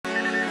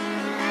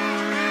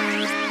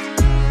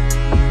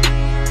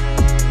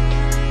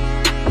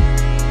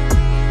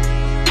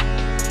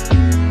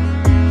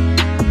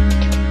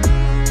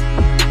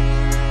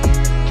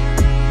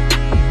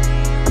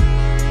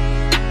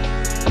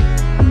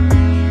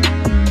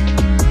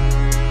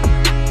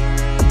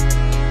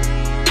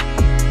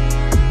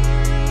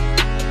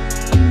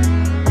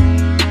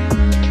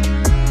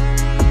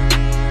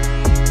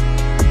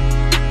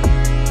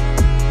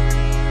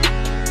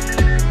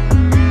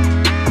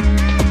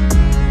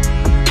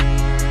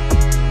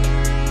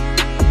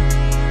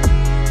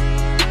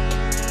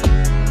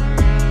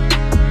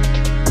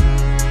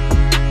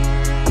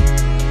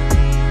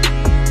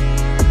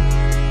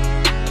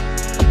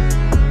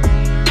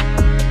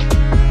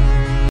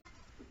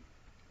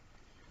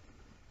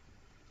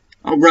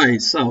All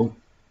right, so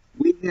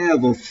we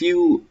have a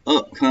few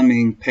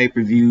upcoming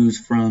pay-per-views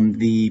from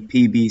the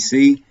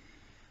PBC.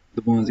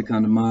 The ones that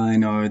come to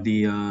mind are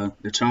the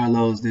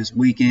Charlos this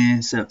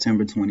weekend,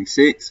 September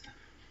 26th.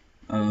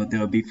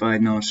 They'll be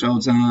fighting on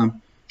Showtime.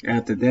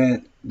 After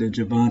that, the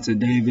Gervonta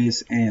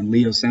Davis and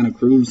Leo Santa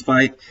Cruz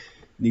fight.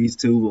 These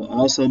two will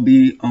also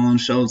be on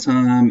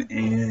Showtime.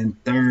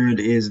 And third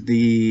is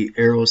the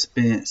Errol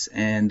Spence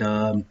and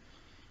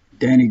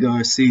Danny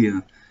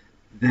Garcia.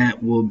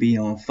 That will be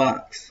on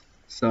Fox.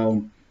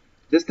 So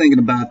just thinking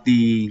about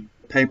the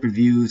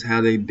pay-per-views,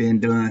 how they've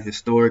been done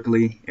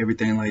historically,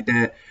 everything like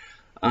that.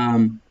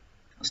 I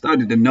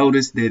started to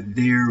notice that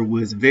there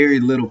was very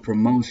little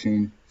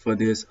promotion for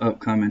this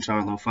upcoming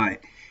Charlo fight.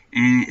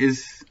 And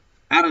it's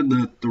out of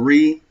the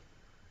three,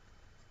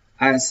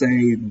 I'd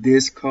say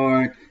this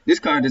card is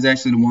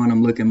actually the one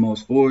I'm looking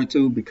most forward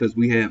to because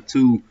we have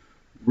two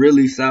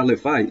really solid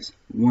fights.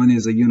 One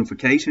is a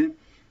unification,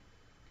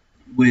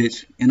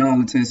 which in all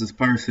intents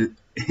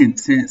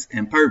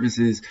and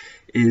purposes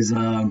is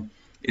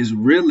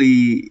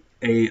really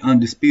a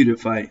undisputed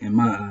fight in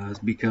my eyes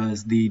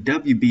because the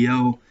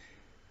WBO,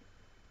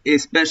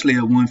 especially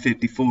at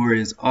 154,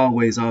 is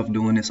always off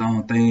doing its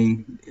own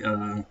thing.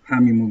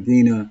 Jaime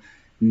Mugina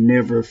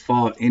never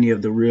fought any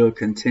of the real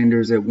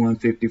contenders at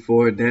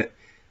 154. That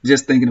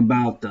just thinking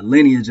about the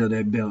lineage of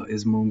that belt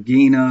is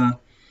Mugina.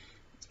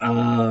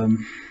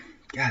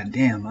 God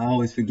damn, I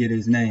always forget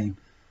his name.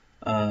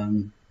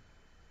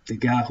 The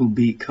guy who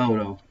beat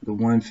Cotto, the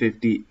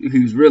 150,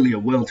 he was really a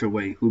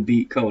welterweight who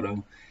beat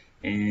Cotto,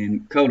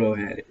 and Cotto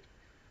had it.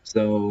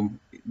 So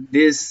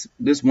this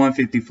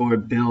 154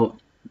 belt,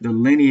 the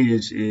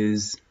lineage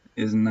is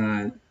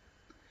not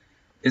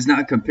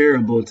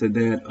comparable to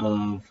that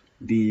of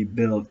the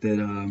belt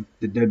that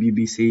the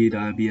WBC, the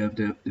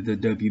IBF, the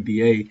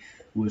WBA,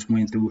 which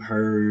went through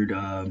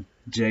Hurd,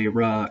 J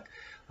Rock.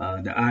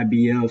 The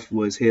IBF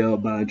was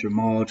held by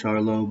Jamal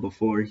Charlo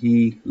before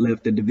he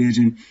left the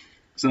division.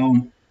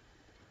 So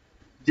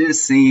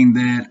just seeing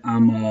that,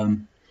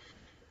 I'm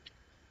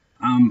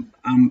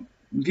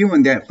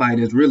viewing that fight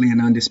as really an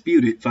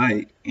undisputed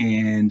fight,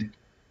 and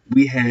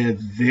we have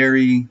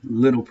very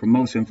little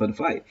promotion for the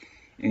fight,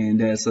 and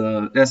that's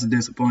a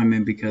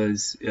disappointment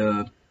because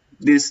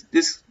this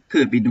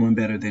could be doing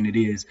better than it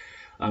is.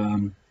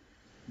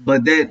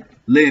 But that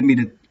led me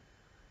to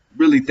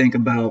really think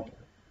about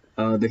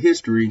the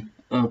history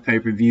of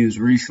pay-per-views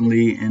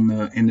recently in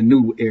the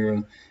new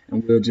era,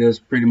 and we'll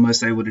just pretty much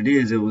say what it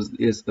is.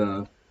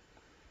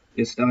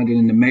 It started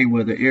in the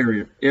Mayweather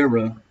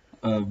era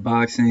of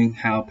boxing,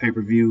 how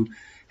pay-per-view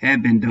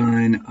had been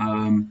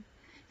done.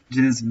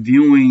 Just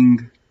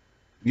viewing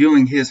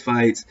his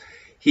fights,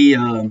 he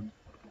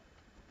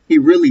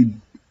really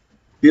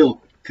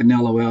built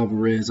Canelo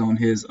Alvarez on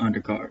his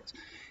undercards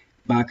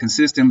by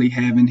consistently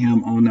having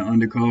him on the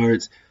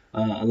undercards.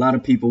 A lot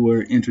of people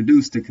were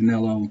introduced to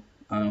Canelo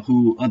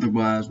who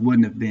otherwise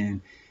wouldn't have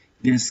been.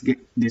 This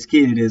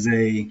kid is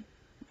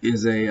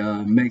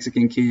a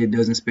Mexican kid,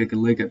 doesn't speak a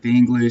lick of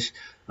English.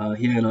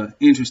 He had an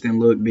interesting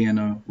look being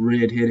a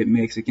red-headed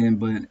Mexican,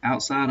 but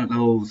outside of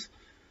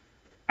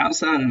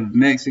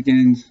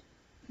Mexicans,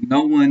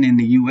 no one in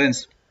the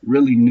U.S.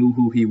 really knew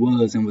who he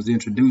was and was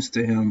introduced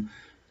to him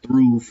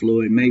through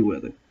Floyd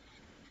Mayweather.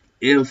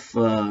 If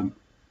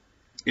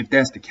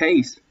that's the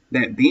case,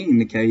 that being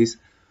the case,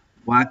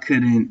 why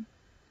couldn't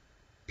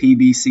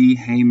PBC,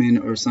 Heyman,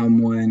 or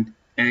someone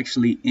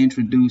actually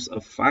introduce a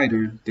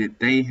fighter that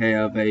they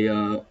had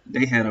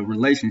a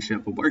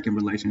working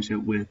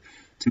relationship with,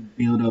 to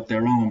build up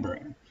their own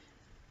brand?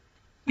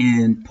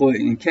 And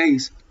in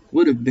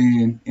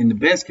the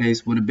best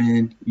case, would have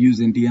been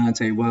using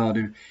Deontay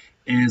Wilder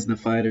as the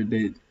fighter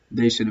that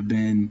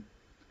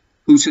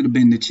who should have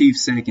been the chief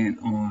second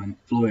on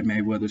Floyd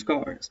Mayweather's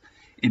cards.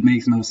 It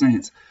makes no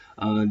sense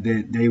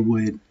that they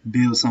would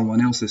build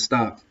someone else's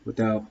stock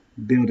without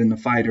building the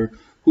fighter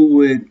who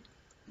would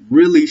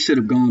really should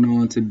have gone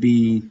on to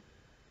be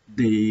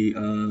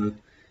the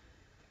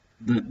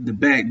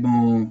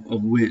backbone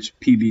of which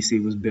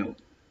PBC was built,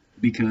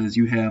 because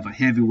you have a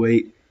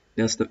heavyweight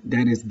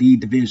that is the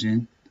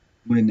division.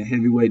 When the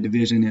heavyweight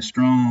division is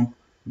strong,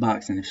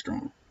 boxing is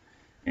strong.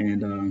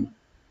 And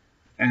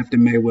after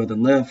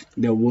Mayweather left,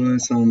 there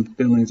was some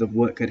feelings of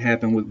what could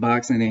happen with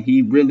boxing, and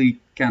he really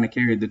kind of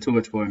carried the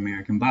torch for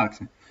American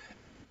boxing.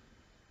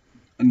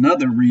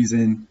 Another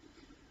reason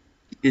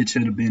it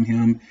should have been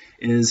him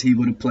is he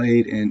would have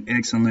played an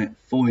excellent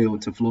foil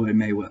to Floyd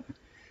Mayweather.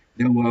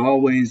 There were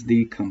always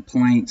the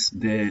complaints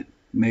that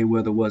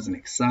Mayweather wasn't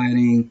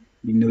exciting.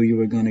 You knew you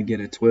were going to get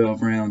a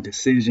 12-round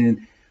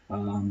decision.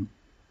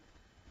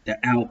 The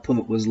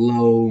output was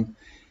low.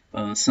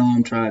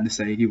 Some tried to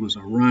say he was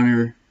a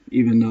runner,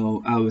 even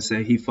though I would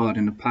say he fought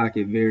in the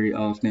pocket very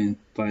often,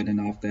 fighting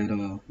off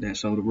that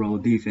shoulder roll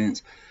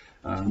defense.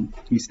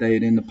 He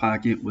stayed in the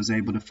pocket, was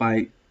able to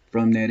fight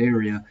from that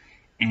area,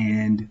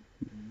 and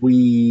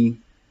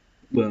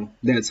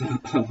that's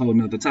a whole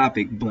nother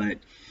topic. But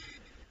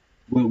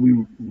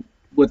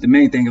what the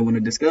main thing I want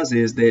to discuss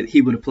is that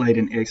he would have played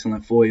an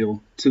excellent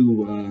foil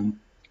to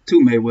to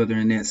Mayweather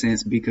in that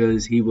sense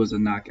because he was a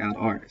knockout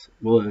artist.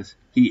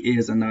 He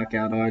is a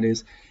knockout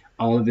artist.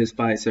 All of his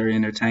fights are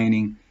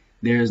entertaining.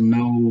 There's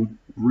no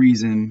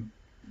reason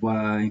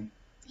why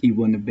he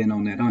wouldn't have been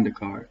on that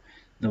undercard.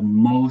 The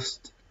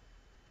most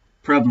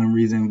prevalent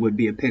reason would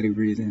be a petty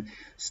reason,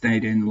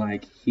 stating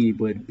like he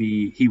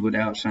would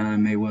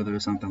outshine Mayweather or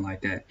something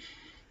like that.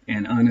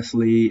 And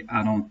honestly,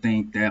 I don't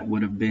think that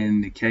would have been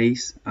the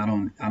case. I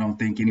don't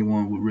think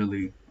anyone would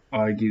really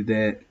argue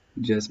that,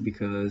 just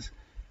because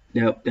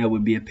that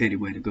would be a petty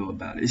way to go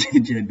about it,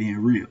 just being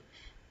real.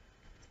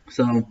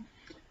 So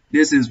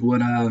this is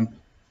what I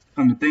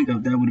come to think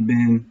of. That would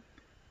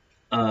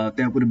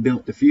have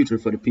built the future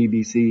for the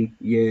PBC,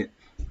 yet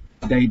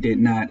they did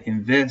not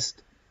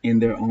invest in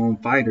their own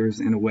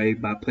fighters in a way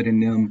by putting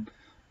them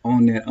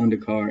on that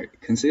undercard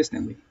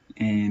consistently.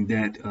 And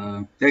that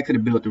could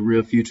have built the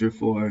real future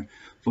for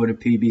the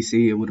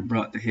PBC. It would have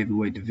brought the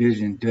heavyweight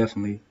division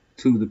definitely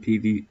to the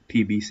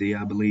PBC,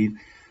 I believe.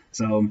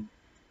 So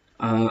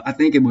I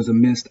think it was a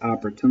missed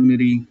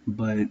opportunity,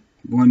 but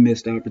one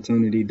missed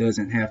opportunity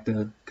doesn't have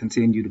to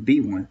continue to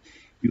be one.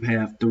 You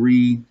have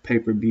 3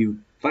 pay-per-view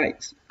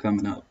fights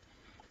coming up,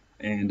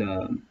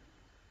 and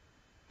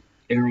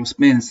Errol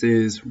Spence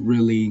is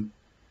really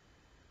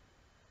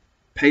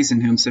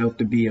pacing himself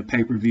to be a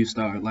pay-per-view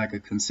star, like a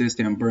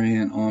consistent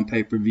brand on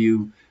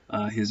pay-per-view.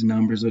 His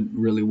numbers are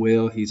really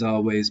well. He's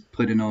always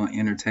putting on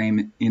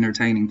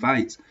entertaining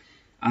fights.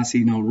 I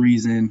see no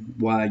reason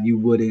why you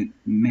wouldn't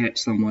match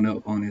someone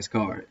up on his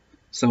card,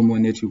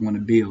 someone that you want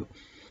to build.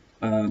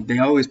 They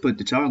always put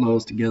the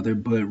Charlos together,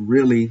 but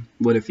really,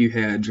 what if you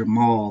had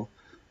Jamal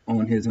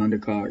on his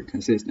undercard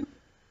consistently?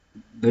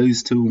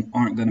 Those two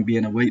aren't going to be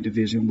in a weight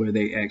division where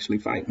they actually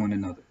fight one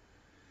another.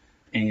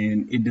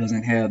 And it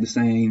doesn't have the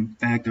same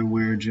factor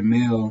where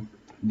Jamel,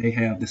 they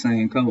have the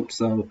same coach.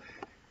 So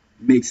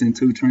mixing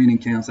 2 training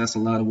camps, that's a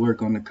lot of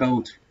work on the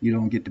coach. You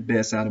don't get the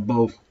best out of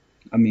both.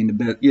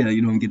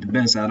 You don't get the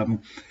best out of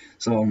them.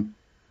 So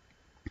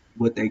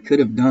what they could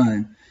have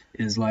done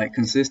is like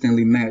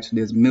consistently match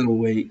this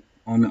middleweight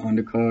on the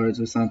undercards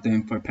or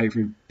something for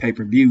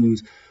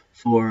pay-per-views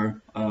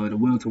for the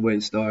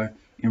welterweight star,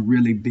 and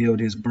really build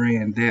his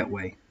brand that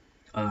way.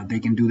 They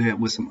can do that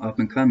with some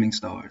up-and-coming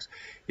stars.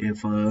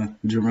 If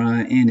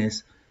Jaron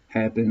Ennis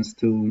happens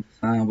to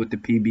sign with the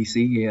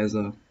PBC, he has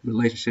a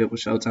relationship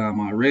with Showtime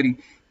already.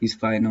 He's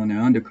fighting on their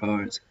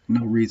undercards.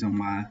 No reason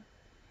why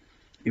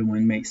it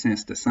wouldn't make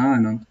sense to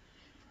sign him.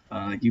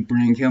 You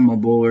bring him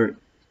aboard,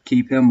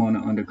 keep him on the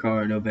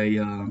undercard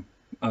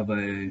of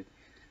a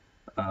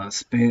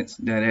Spence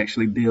that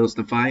actually builds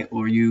the fight,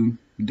 or you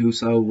do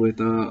so with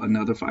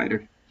another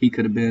fighter. He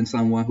could have been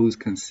someone who's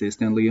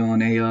consistently he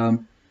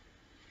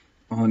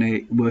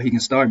can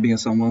start being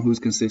someone who's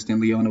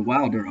consistently on a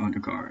Wilder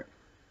undercard.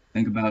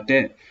 Think about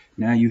that.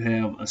 Now you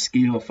have a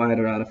skilled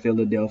fighter out of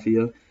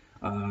Philadelphia,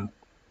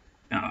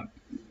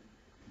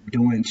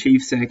 doing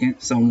chief second,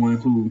 someone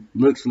who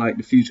looks like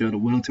the future of the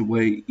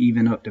welterweight,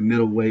 even up to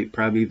middleweight,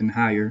 probably even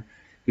higher.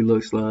 He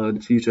looks like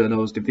the future of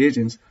those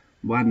divisions.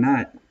 Why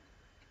not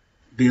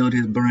build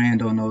his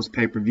brand on those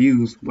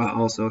pay-per-views while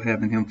also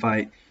having him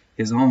fight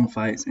his own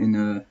fights in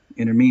the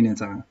intervening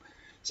time?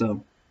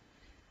 So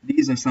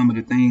these are some of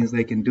the things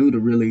they can do to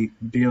really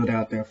build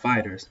out their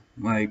fighters.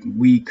 Like,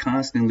 we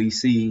constantly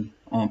see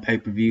on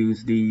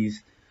pay-per-views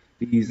these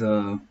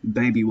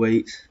baby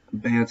weights,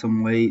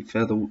 bantamweight,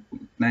 feather,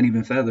 not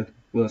even feather,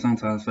 well,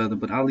 sometimes feather,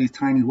 but all these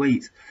tiny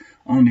weights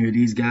on there.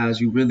 These guys,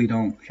 you really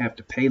don't have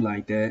to pay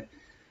like that.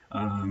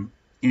 And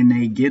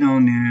they get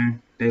on there,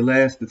 they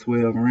last the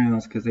 12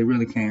 rounds because they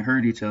really can't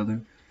hurt each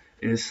other.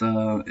 It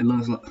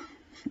looks like,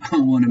 I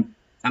don't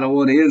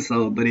want to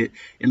insult, but it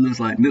looks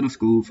like middle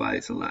school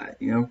fights a lot,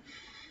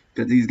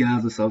 because these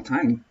guys are so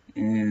tiny.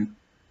 And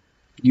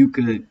you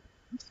could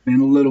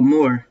spend a little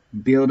more,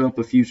 build up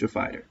a future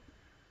fighter.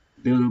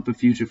 Build up a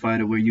future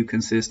fighter where you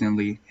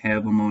consistently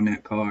have him on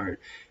that card,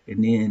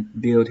 and then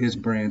build his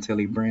brand till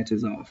he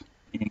branches off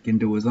and can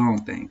do his own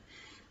thing.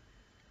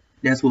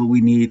 That's what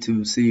we need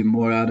to see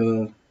more out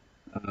of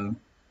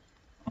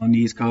on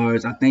these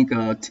cards. I think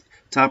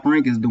Top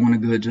Rank is doing a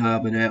good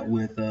job of that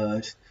with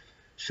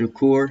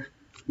Shakur.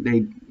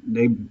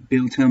 They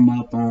built him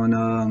up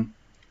on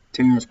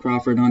Terrence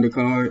Crawford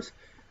undercards,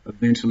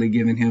 eventually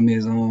giving him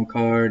his own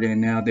card,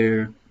 and now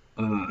they're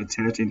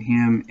attaching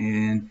him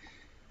and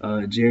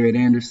Jared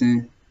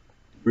Anderson,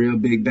 real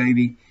big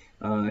baby.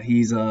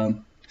 He's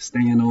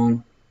staying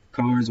on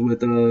cards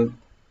with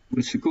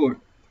Shakur,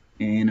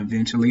 and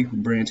eventually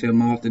branch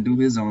him off to do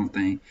his own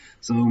thing.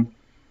 So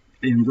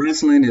in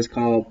wrestling, it's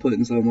called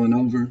putting someone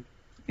over,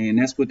 and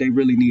that's what they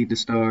really need to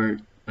start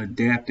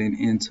adapting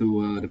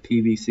into the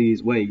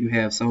PBC's way. You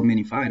have so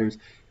many fighters,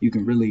 you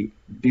can really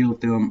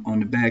build them on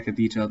the back of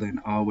each other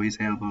and always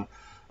have a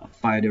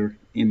fighter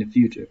in the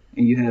future.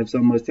 And you have so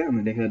much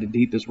talent. They have the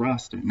deepest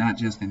roster, not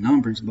just in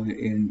numbers, but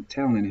in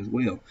talent as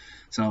well.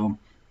 So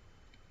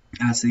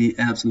I see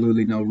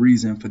absolutely no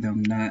reason for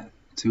them not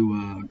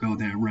to go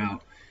that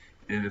route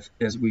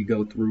as we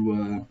go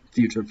through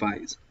future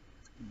fights.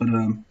 But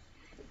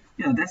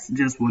yeah, that's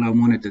just what I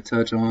wanted to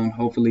touch on.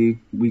 Hopefully,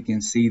 we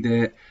can see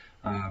that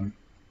um,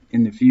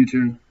 in the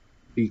future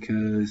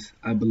because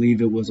I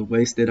believe it was a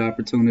wasted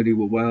opportunity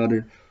with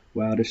Wilder.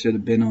 Wilder should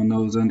have been on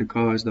those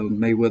undercards, those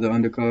Mayweather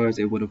undercards.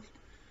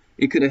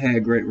 It could have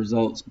had great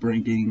results,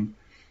 bringing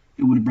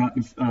it would have brought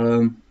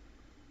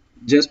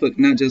just but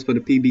not just for the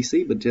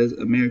PBC, but just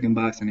American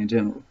boxing in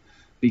general,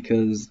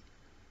 because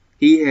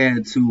he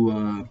had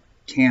to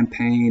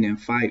campaign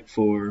and fight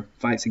for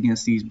fights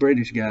against these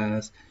British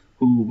guys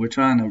who were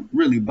trying to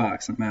really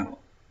box him out,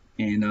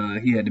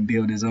 and he had to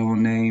build his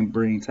own name,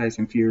 bring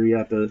Tyson Fury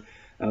out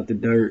the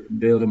dirt,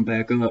 build him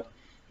back up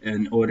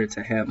in order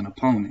to have an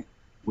opponent.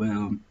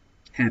 Well,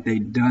 had they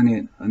done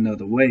it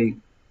another way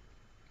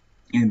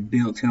and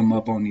built him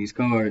up on these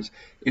cards,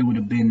 it would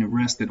have been the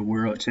rest of the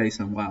world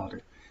chasing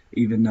Wilder.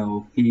 Even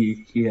though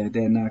he had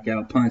that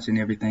knockout punch and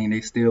everything,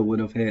 they still would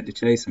have had to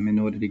chase him in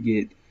order to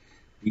get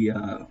the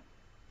uh,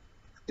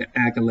 the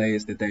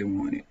accolades that they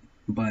wanted.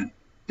 But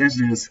that's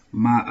just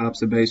my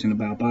observation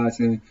about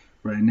boxing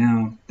right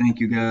now. Thank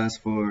you guys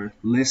for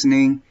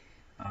listening.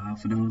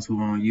 For those who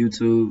are on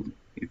YouTube,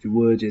 if you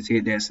would just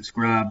hit that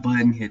subscribe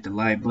button, hit the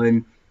like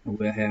button, and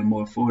we'll have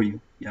more for you.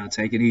 Y'all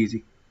take it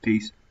easy.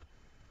 Peace.